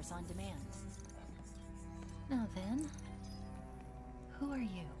maneuvers on demand. Now then, who are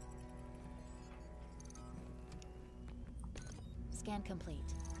you? Scan complete.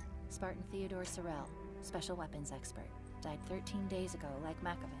 Spartan Theodore Sorel, special weapons expert. Died 13 days ago, like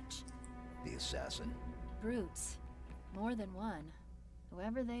Makovich. The assassin. Brutes. More than one.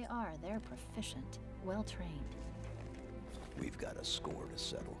 Whoever they are, they're proficient, well-trained. We've got a score to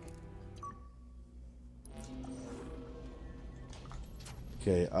settle.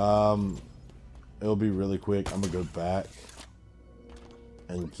 Okay, it'll be really quick. I'm gonna go back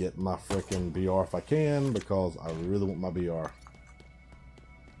and get my frickin' BR if I can, because I really want my BR.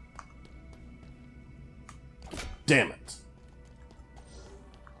 Damn it!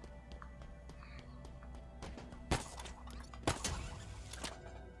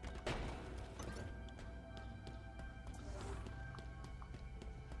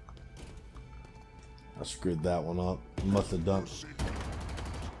 I screwed that one up. Must have done.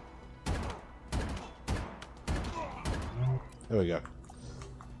 There we go.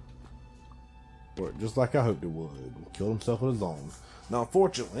 Worked just like I hoped it would. Killed himself with his own. Now,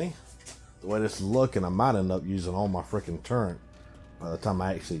 unfortunately, the way this is looking, I might end up using all my freaking turret by the time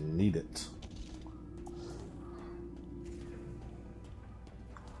I actually need it.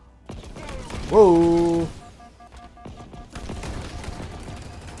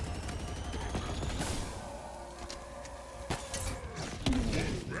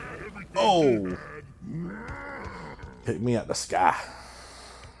 Oh! Pick me out the sky.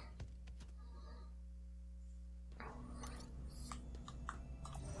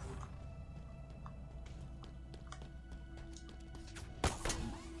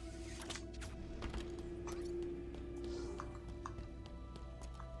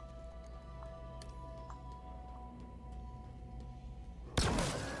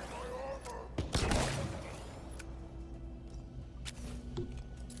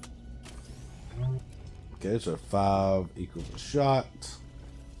 Okay, so 5 equals a shot.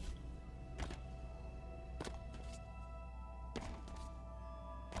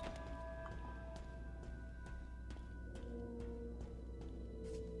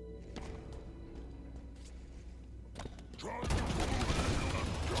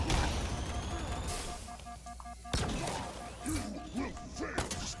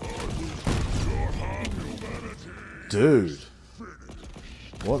 Dude.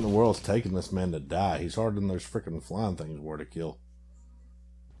 What in the world's taking this man to die? He's harder than those freaking flying things were to kill.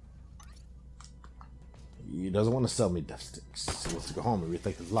 He doesn't want to sell me death sticks. He wants to go home and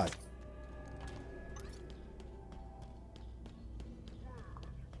rethink his life.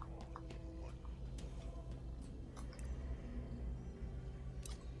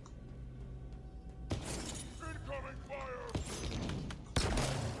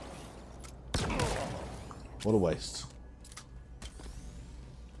 What a waste.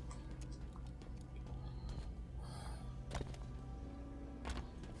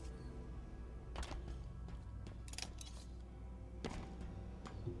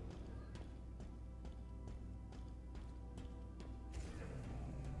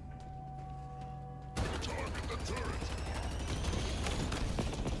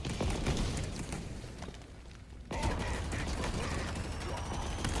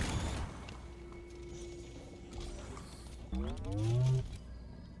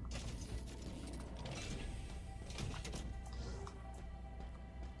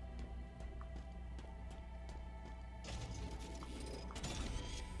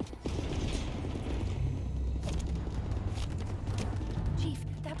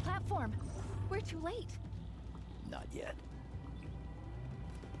 We're too late. Not yet.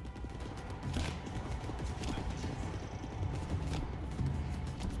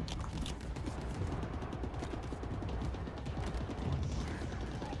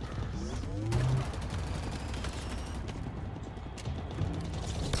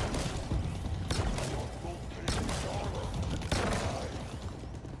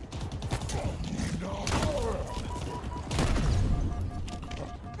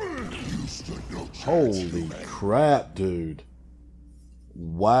 Holy crap, dude.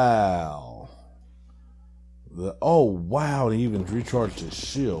 Wow. Oh, wow, he even recharged his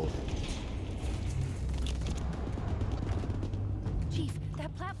shield. Chief,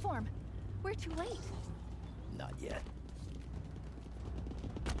 that platform. We're too late. Not yet.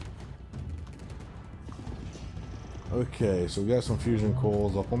 Okay, so we got some fusion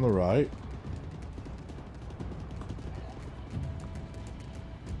coils up on the right.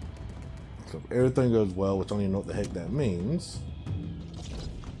 So if everything goes well, which I don't even know what the heck that means.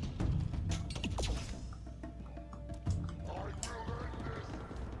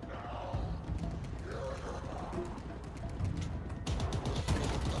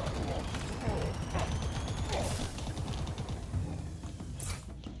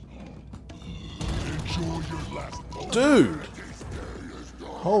 Dude!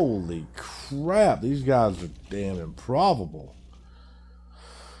 Holy crap, these guys are damn improbable.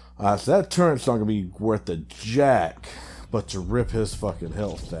 So that turret's not gonna be worth a jack, but to rip his fucking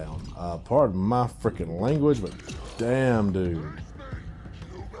health down. Pardon my freaking language, but damn, dude.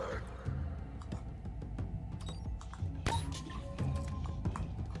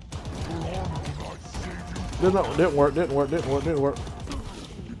 Didn't work.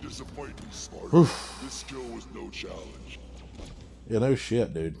 Oof. This skill was no challenge. Yeah, no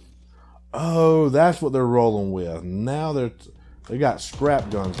shit, dude. Oh, that's what they're rolling with. Now they got scrap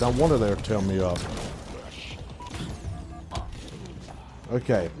guns. No wonder they're tearing me up.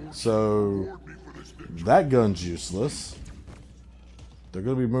 Okay, so that gun's useless. They're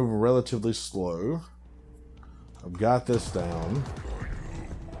going to be moving relatively slow. I've got this down.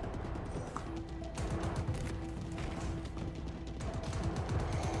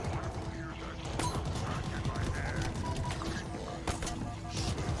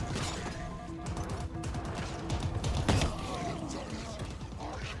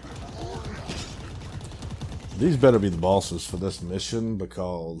 These better be the bosses for this mission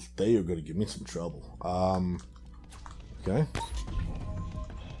because they are going to give me some trouble. Okay.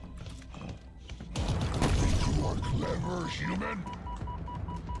 You are clever, human.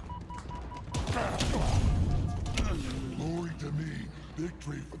 Glory to me.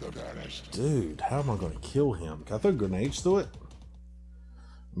 Victory for the vanished. Dude, how am I going to kill him? Can I throw grenades to it?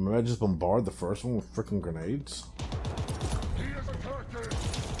 Maybe I just bombard the first one with freaking grenades? He is attacking.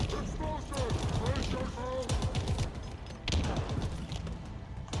 Explosive. Brace yourself.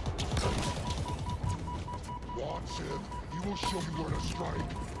 Watch him. He will show you where to strike.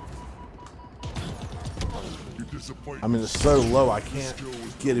 You disappoint. I mean, it's so low I can't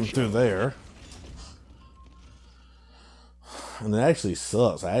get him through there. And it actually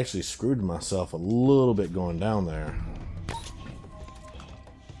sucks. I actually screwed myself a little bit going down there.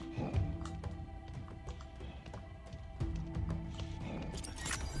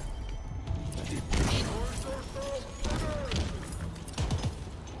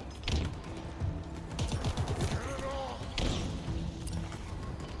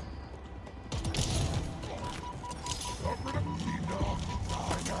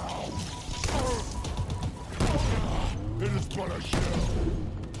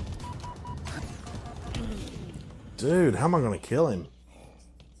 Dude, how am I going to kill him?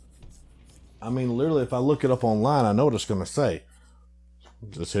 I mean, literally, if I look it up online, I know what it's going to say.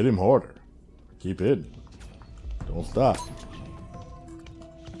 Just hit him harder. Keep hitting. Don't stop.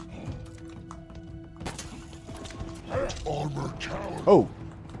 Armor coward. Oh!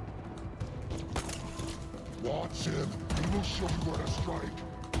 Watch him. He will show you where to strike.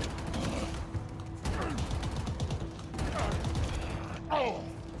 Oh!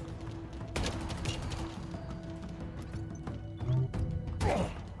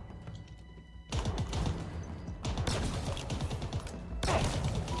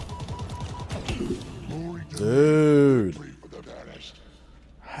 Dude,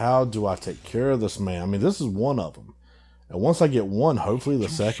 how do I take care of this man? I mean, this is one of them. And once I get one, hopefully the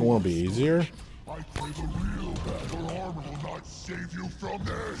second one will be easier. I play the real battle. Your armor will not save you from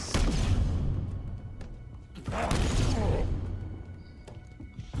this. A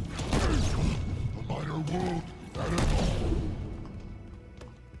minor wound, that is all.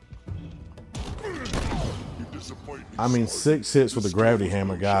 You disappoint me. I mean, 6 hits with a gravity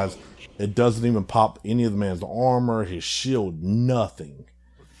hammer, guys. It doesn't even pop any of the man's armor, his shield, nothing.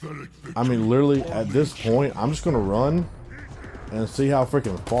 I mean, literally, at this point, I'm just going to run and see how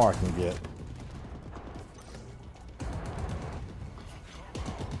freaking far I can get.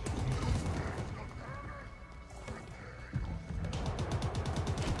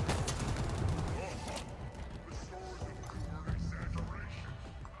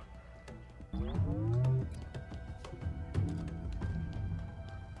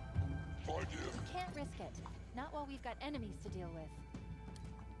 Can't risk it. Not while we've got enemies to deal with.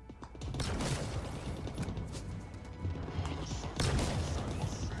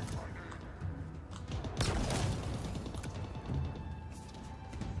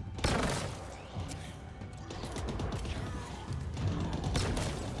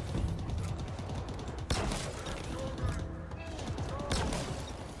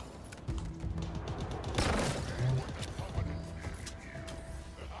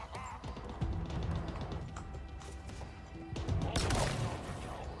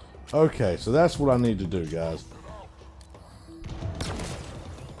 Okay, so that's what I need to do, guys.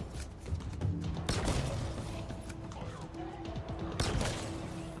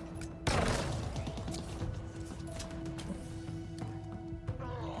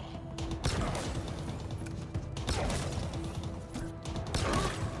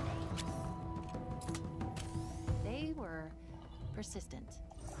 They were persistent.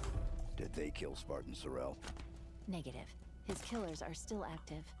 Did they kill Spartan Sorrel? Negative. His killers are still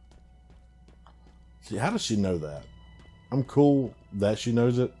active. See, how does she know that? I'm cool that she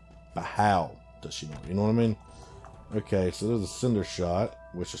knows it, but how does she know it? You know what I mean? Okay, so there's a cinder shot,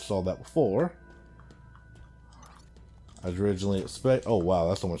 which I saw that before. I was originally expect. Oh wow,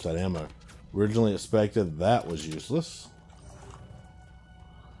 that's so much that ammo. Originally expected that was useless.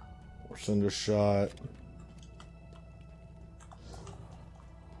 Or cinder shot.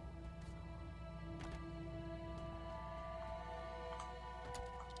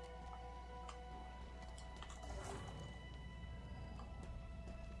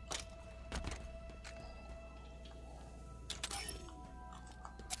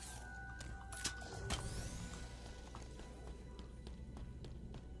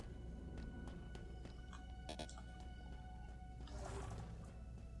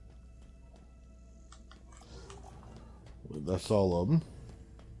 That's all of them.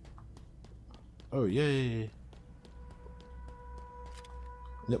 Oh, yay.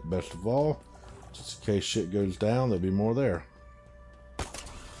 Yep, best of all, just in case shit goes down, there'll be more there.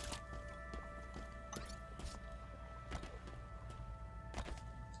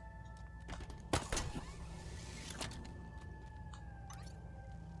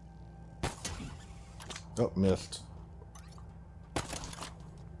 Oh, missed.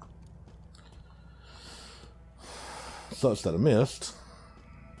 Such that I missed.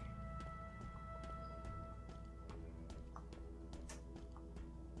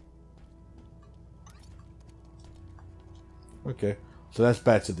 Okay, so that's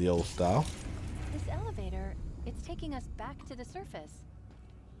back to the old style. This elevator, it's taking us back to the surface.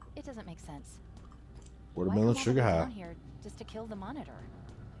 It doesn't make sense. Watermelon Why come sugar all the way high. down here just to kill the monitor?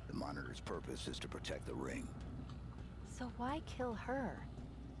 The monitor's purpose is to protect the ring. So why kill her?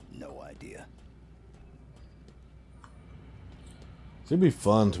 No idea. So it'd be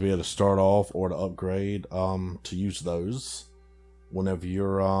fun to be able to start off or to upgrade, to use those whenever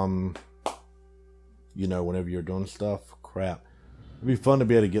you're, you know, whenever you're doing stuff. Crap. It'd be fun to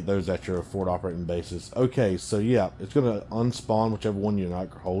be able to get those at your forward operating bases. Okay, so yeah, it's going to unspawn whichever one you're not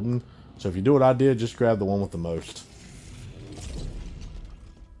holding. So if you do what I did, just grab the one with the most.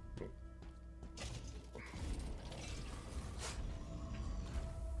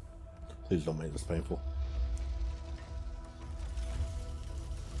 Please don't make this painful.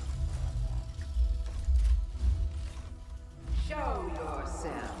 Show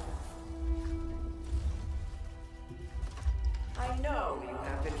yourself. I know you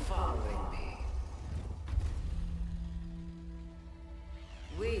have been following me.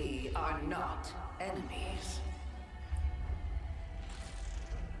 We are not enemies.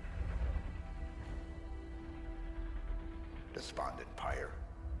 Despondent Pyre.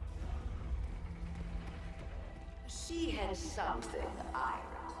 She had something I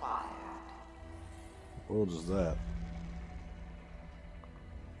required. What is that?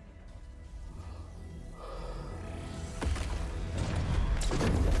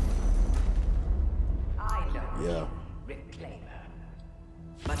 I know Yeah. Reclaimer.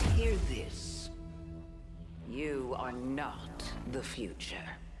 But hear this. You are not the future.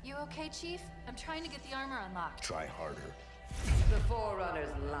 You okay, Chief? I'm trying to get the armor unlocked. Try harder. The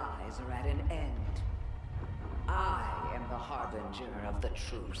Forerunner's lies are at an end. I am the harbinger of the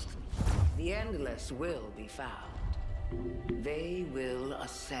truth. The Endless will be found. They will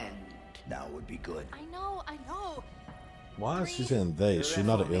ascend. Now would be good. I know, I know. Why is she saying they? Is she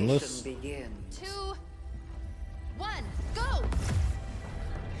not an endless? Begins. 2, 1, go!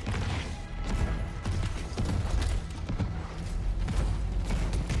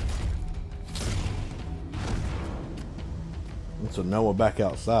 So now we're back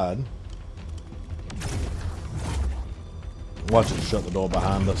outside. Watch it shut the door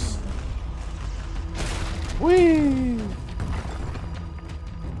behind us. Whee!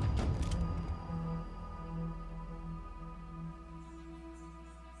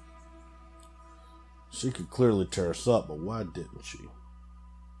 She could clearly tear us up, but why didn't she?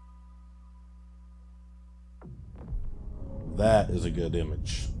 That is a good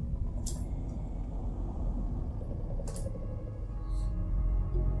image.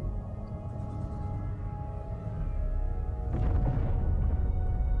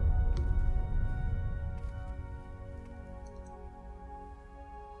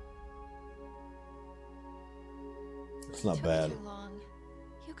 It's not Took bad. too long.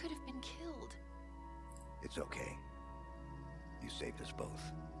 You could have been killed. It's okay. You saved us both.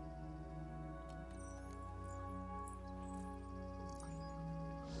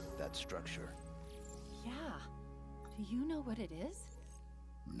 That structure. Yeah. Do you know what it is?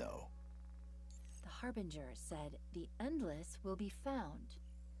 No. The Harbinger said the Endless will be found.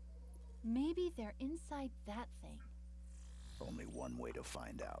 Maybe they're inside that thing. Only one way to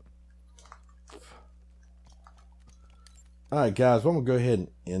find out. Alright guys, well, I'm going to go ahead and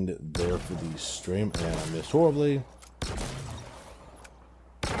end it there for the stream, and I missed horribly.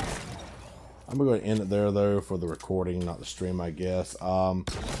 I'm going to end it there though for the recording, not the stream, I guess.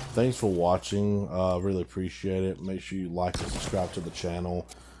 Thanks for watching, really appreciate it. Make sure you like and subscribe to the channel.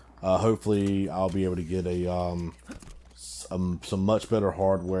 Hopefully I'll be able to get a some much better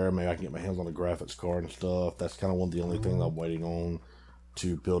hardware. Maybe I can get my hands on a graphics card and stuff. That's kind of one of the only things I'm waiting on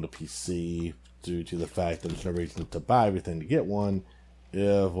to build a PC, due to the fact that there's no reason to buy everything to get one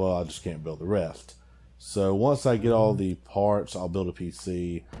if, well, I just can't build the rest. So once I get all the parts, I'll build a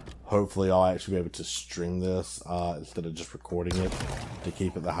PC. Hopefully I'll actually be able to stream this instead of just recording it to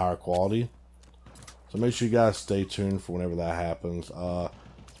keep it the higher quality. So make sure you guys stay tuned for whenever that happens.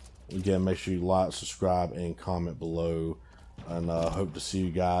 Again, make sure you like, subscribe, and comment below. And hope to see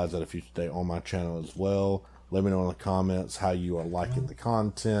you guys at a future date on my channel as well. Let me know in the comments how you are liking the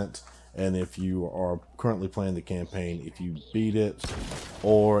content, and if you are currently playing the campaign, if you beat it,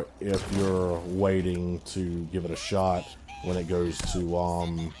 or if you're waiting to give it a shot when it goes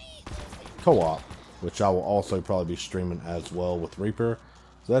to co-op, which I will also probably be streaming as well with Reaper.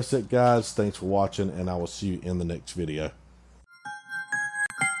 So that's it, guys. Thanks for watching, and I will see you in the next video.